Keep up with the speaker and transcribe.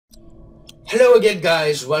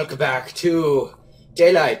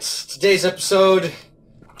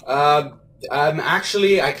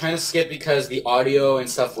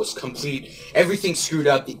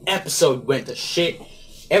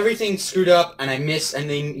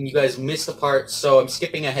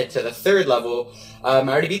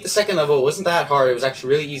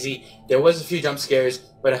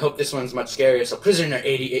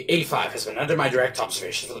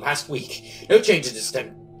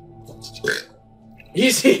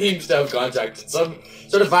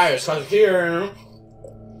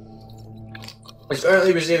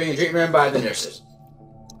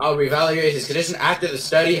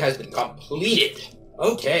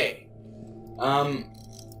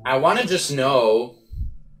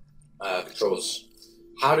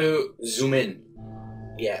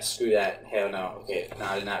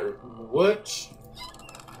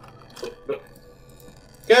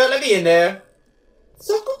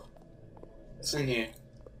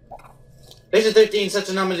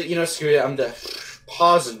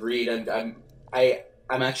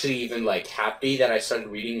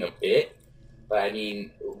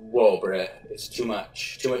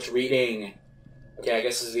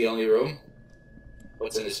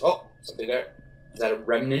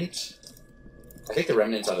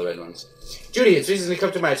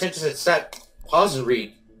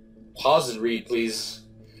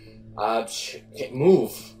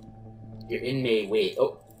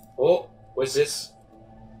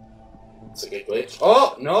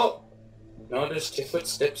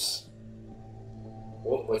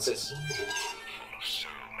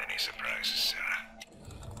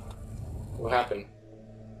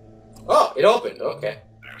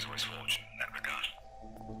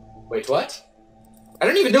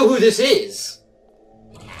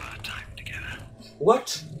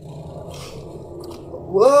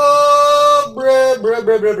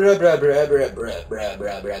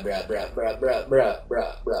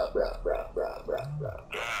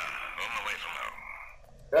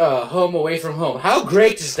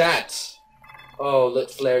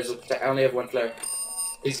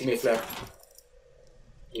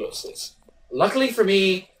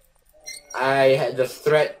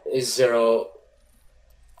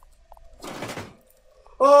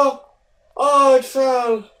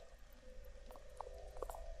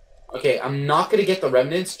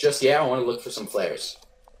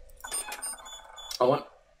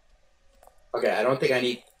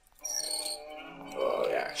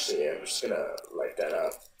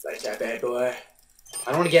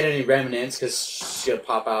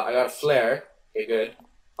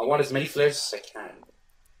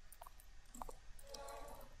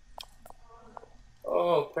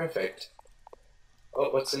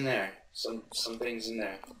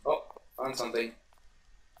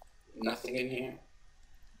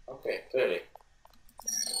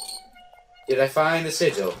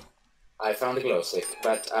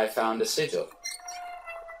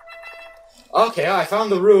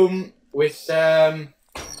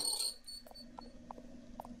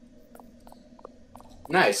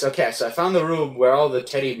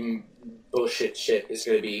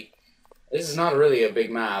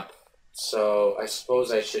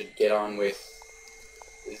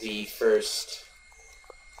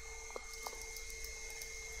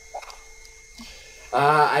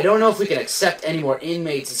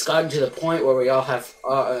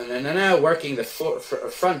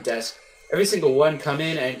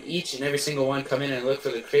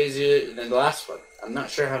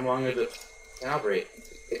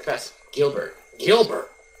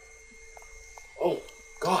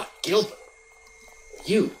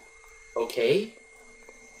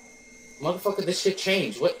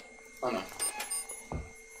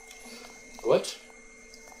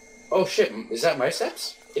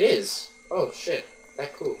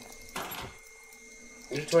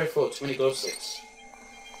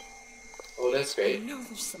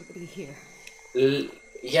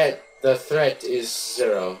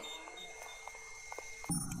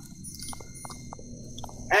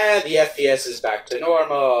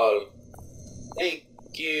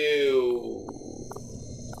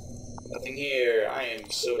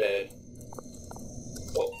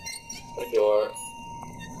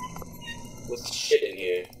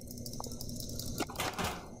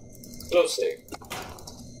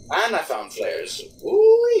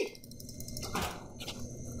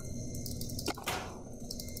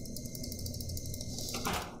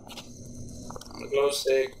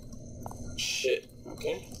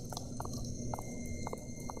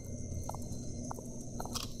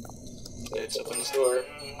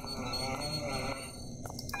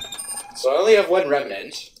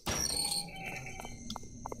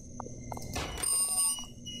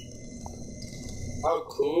How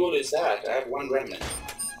cool is that? I have one remnant.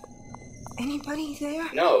 Anybody there?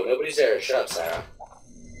 No, nobody's there. Shut up, Sarah.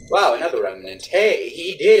 Wow, another remnant. Hey,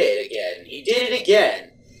 he did it again. He did it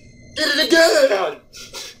again. Did it again!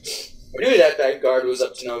 I knew that guard was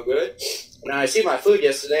up to no good. When I see my food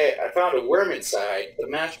yesterday, I found a worm inside the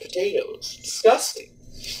mashed potatoes. Disgusting.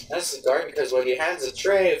 That's the guard because when he hands a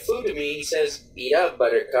tray of food to me, he says, "Eat up,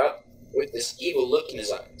 Buttercup," with this evil look in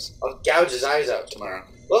his eyes. I'll gouge his eyes out tomorrow.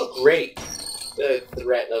 Well, great. The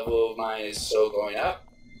threat level of mine is so going up.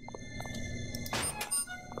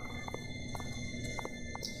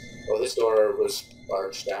 Well, this door was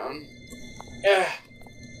barged down.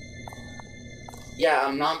 Yeah,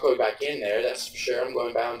 I'm not going back in there, that's for sure. I'm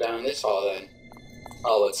going down this hall then.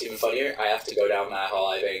 Oh, what's even funnier? I have to go down that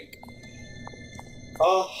hall, I think.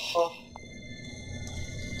 Oh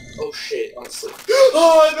shit, honestly.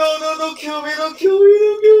 Oh, no, don't kill me, don't kill me,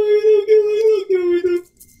 don't kill me, don't kill me, don't kill me, don't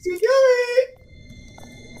kill me!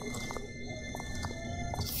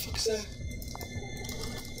 What the fuck's that?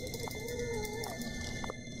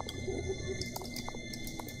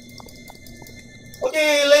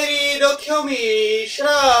 Okay, lady, don't kill me! Shut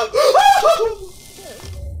up!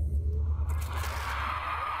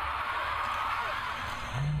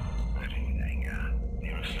 Letting anger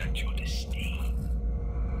may reflect your disdain.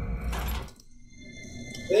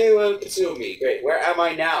 They will consume me. Great, where am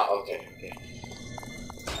I now? Okay.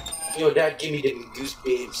 Yo, Dad, give me the goose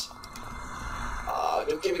beams.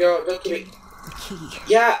 Don't kill me, girl, don't kill me. The key.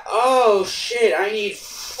 Yeah, oh shit, I need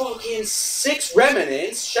fucking 6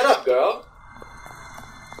 remnants. Shut up, girl.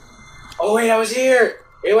 Oh wait, I was here!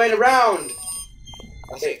 It went around!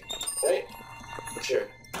 I think, right? For sure.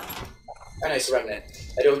 A nice remnant.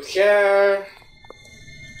 I don't care.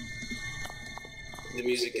 The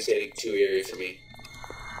music is getting too eerie for me.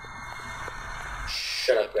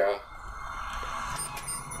 Shut up, girl.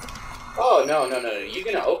 Oh, no. You're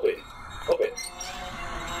gonna open. Open.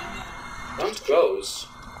 Don't close.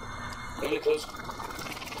 Nobody close.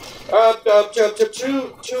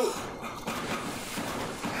 Two.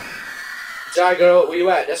 Die, girl. Where you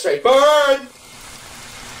at? That's right. Burn!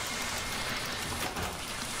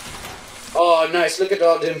 Oh, nice. Look at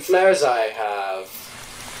all them flares I have.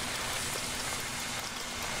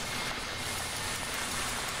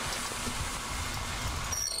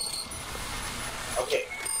 Okay.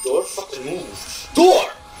 Door fucking move. Door!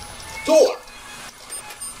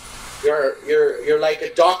 You're like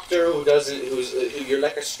a doctor who doesn't, you're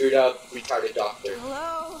like a screwed up, retarded doctor.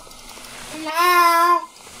 Hello?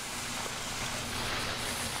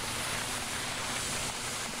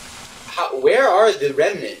 Where are the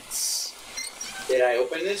remnants? Did I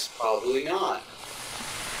open this? Probably not.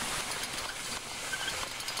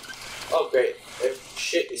 Oh, great. Their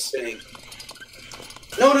shit is spinning.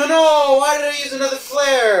 No! Why did I use another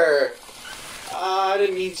flare? I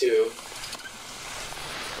didn't mean to.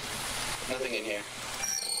 Nothing in here.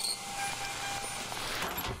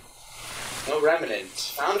 No remnant.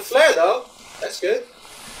 Found a flare, though. That's good.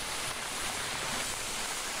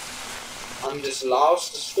 I'm just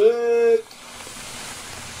lost as fuck.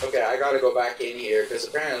 Okay, I gotta go back in here, because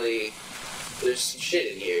apparently there's some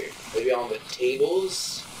shit in here. Maybe on the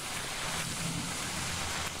tables?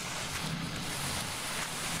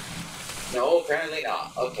 No, apparently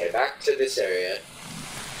not. Okay, back to this area.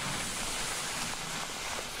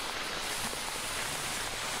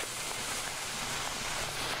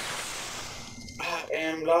 I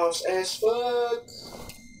am lost as fuck.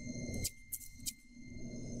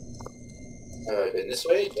 Have I been this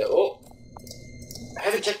way? Oh. I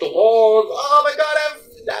haven't checked the walls. Oh my god,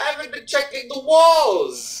 I haven't been checking the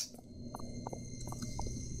walls.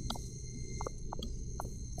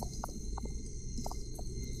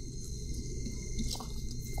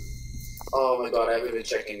 Oh my god, I haven't been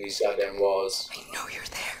checking these goddamn walls. I know you're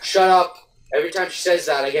there. Shut up. Every time she says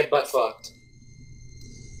that, I get butt fucked.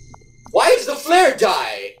 Why does the flare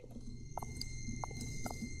die?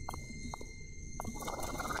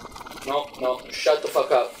 No, shut the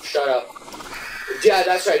fuck up. Shut up. Yeah,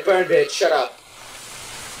 that's right, burn bitch, shut up.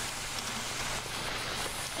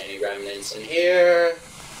 Any remnants in here?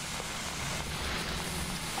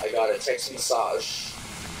 I got a text massage.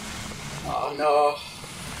 Oh no.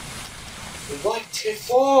 What the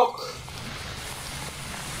fuck?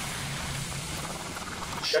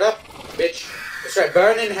 Shut up, bitch. That's right,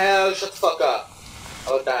 burn in hell, shut the fuck up.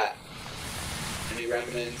 How about that? Any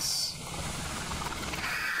remnants?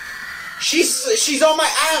 She's on my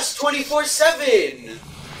ass 24/7.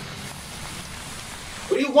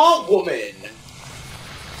 What do you want, woman?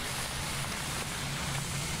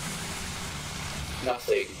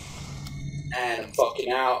 Nothing. And I'm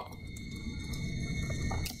fucking out.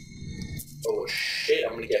 Oh shit,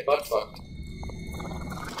 I'm gonna get butt fucked.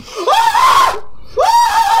 Ah!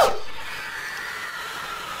 Ah!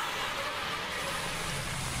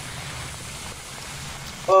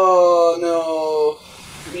 Oh no.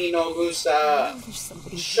 Me no gusta. There's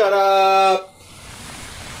somebody. Shut up.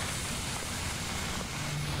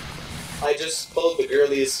 I just pulled the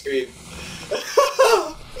girliest scream.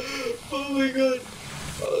 Oh my god.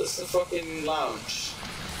 Oh, it's the fucking lounge.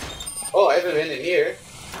 Oh, I haven't been in here.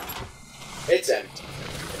 It's empty.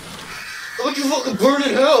 How you fucking burn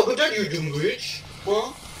in hell? But that you do, bitch.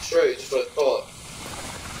 Huh? That's right, just what I thought.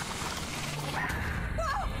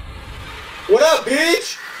 What up,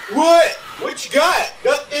 bitch? What? What you got?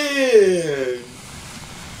 Nothing.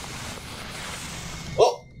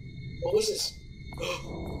 Oh, what was this?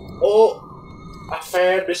 Oh, I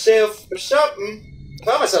found myself something. I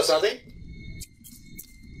found myself something.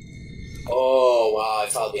 Oh, wow, I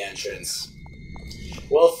found the entrance.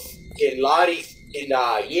 Well, fucking Lottie fucking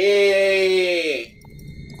die. Yay!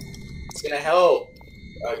 It's gonna help.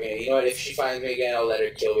 Okay, you know what? If she finds me again, I'll let her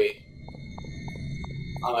kill me.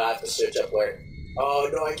 I'm gonna have to search up where. Oh,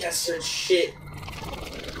 no, I can't search shit. No,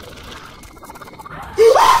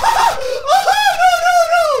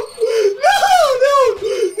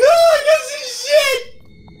 I can't see shit!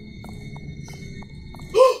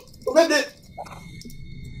 Ripped it!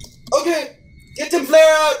 Okay, get them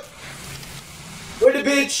flare out! Where the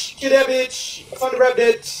bitch? Kill that bitch! I found the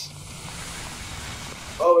rabbit!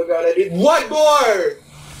 Oh my god, I need one more!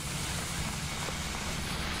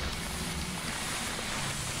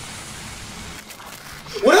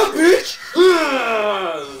 What up, bitch?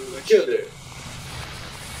 I killed her.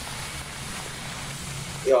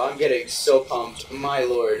 Yo, I'm getting so pumped, my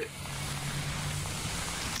lord.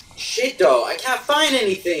 Shit though, I can't find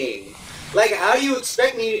anything! Like, how do you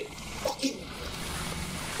expect me to fucking...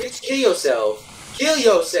 Bitch, kill yourself. Kill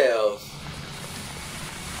yourself.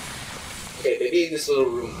 Okay, maybe in this little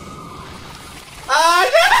room. Ah!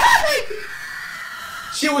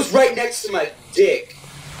 She was right next to my dick.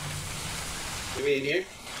 Maybe in here?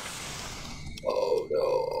 Oh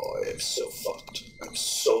no, I am so fucked. I'm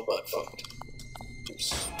so butt fucked.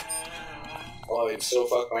 Oh, I'm so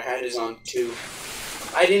fucked. My hand is on 2.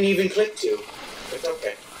 I didn't even click 2. It's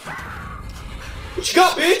okay. What you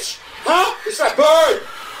got, bitch? Huh? It's my bird!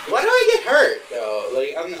 Why do I get hurt, though?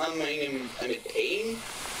 Like, I'm in pain?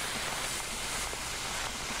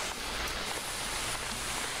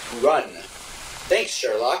 Run. Thanks,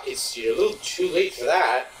 Sherlock. You're a little too late for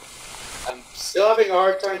that. I'm still having a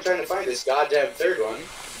hard time trying to find this goddamn third one.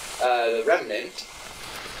 The Remnant.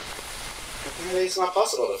 Apparently it's not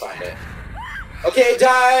possible to find it. Okay,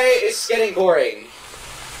 die! It's getting boring.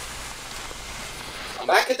 I'm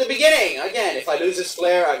back at the beginning! Again, if I lose this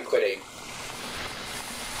flare, I'm quitting.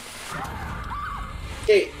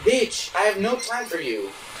 Okay, bitch, I have no time for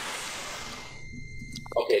you.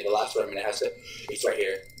 Okay, the last remnant has to... It's right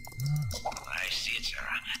here. I see it, sir.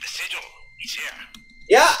 The sigil. It's here.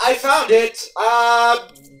 Yeah, I found it!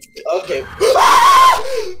 Okay. Ah!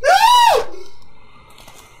 No!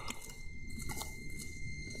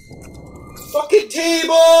 Fucking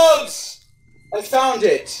T-bombs! I found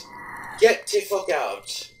it! Get the fuck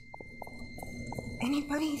out.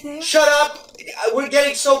 Anybody there? Shut up! We're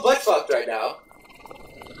getting so butt fucked right now.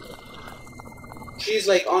 She's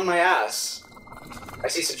like on my ass. I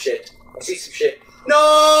see some shit. I see some shit.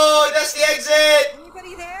 No! That's the exit!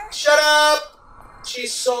 Anybody there? Shut up!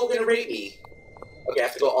 She's so gonna rape me. Okay, I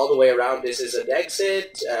have to go all the way around. This is an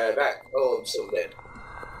exit. Back. Oh, I'm so dead.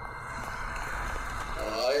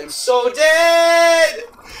 I am so dead!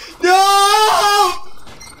 No!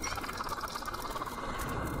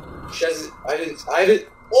 She hasn't, I didn't,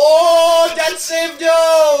 oh, that saved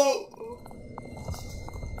no!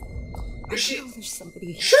 There's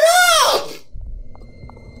somebody here. Shut up!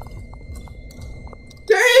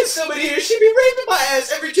 There is somebody here, she'd be raping my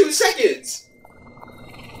ass every 2 seconds!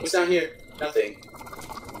 What's down here? Nothing. She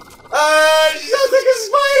sounds like a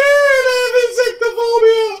spider and I have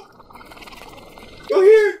insectophobia! Go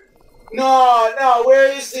here! No, where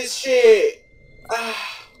is this shit?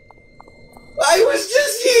 I was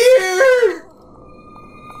just here!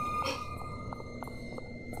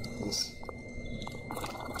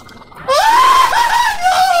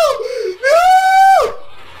 No!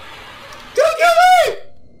 Don't kill me!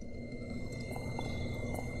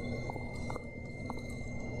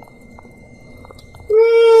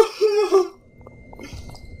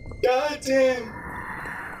 God damn.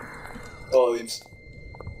 Oh, I'm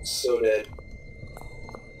so dead.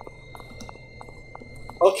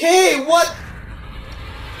 Okay, what?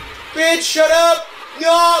 Bitch, shut up!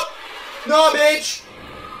 No! No, bitch!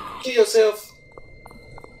 Kill yourself.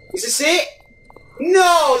 Is this it?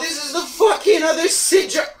 No! This is the fucking other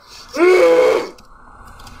Sid.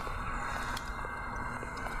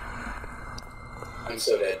 I'm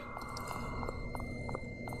so dead.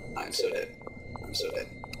 I'm so dead. I'm so dead.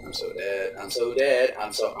 I'm so dead. I'm so dead.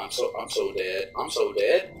 I'm so dead. I'm so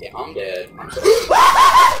dead. Yeah, I'm dead. I'm so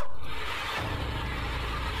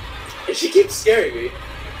And she keeps scaring me.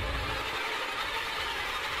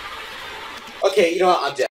 Okay, you know what? I'm dead.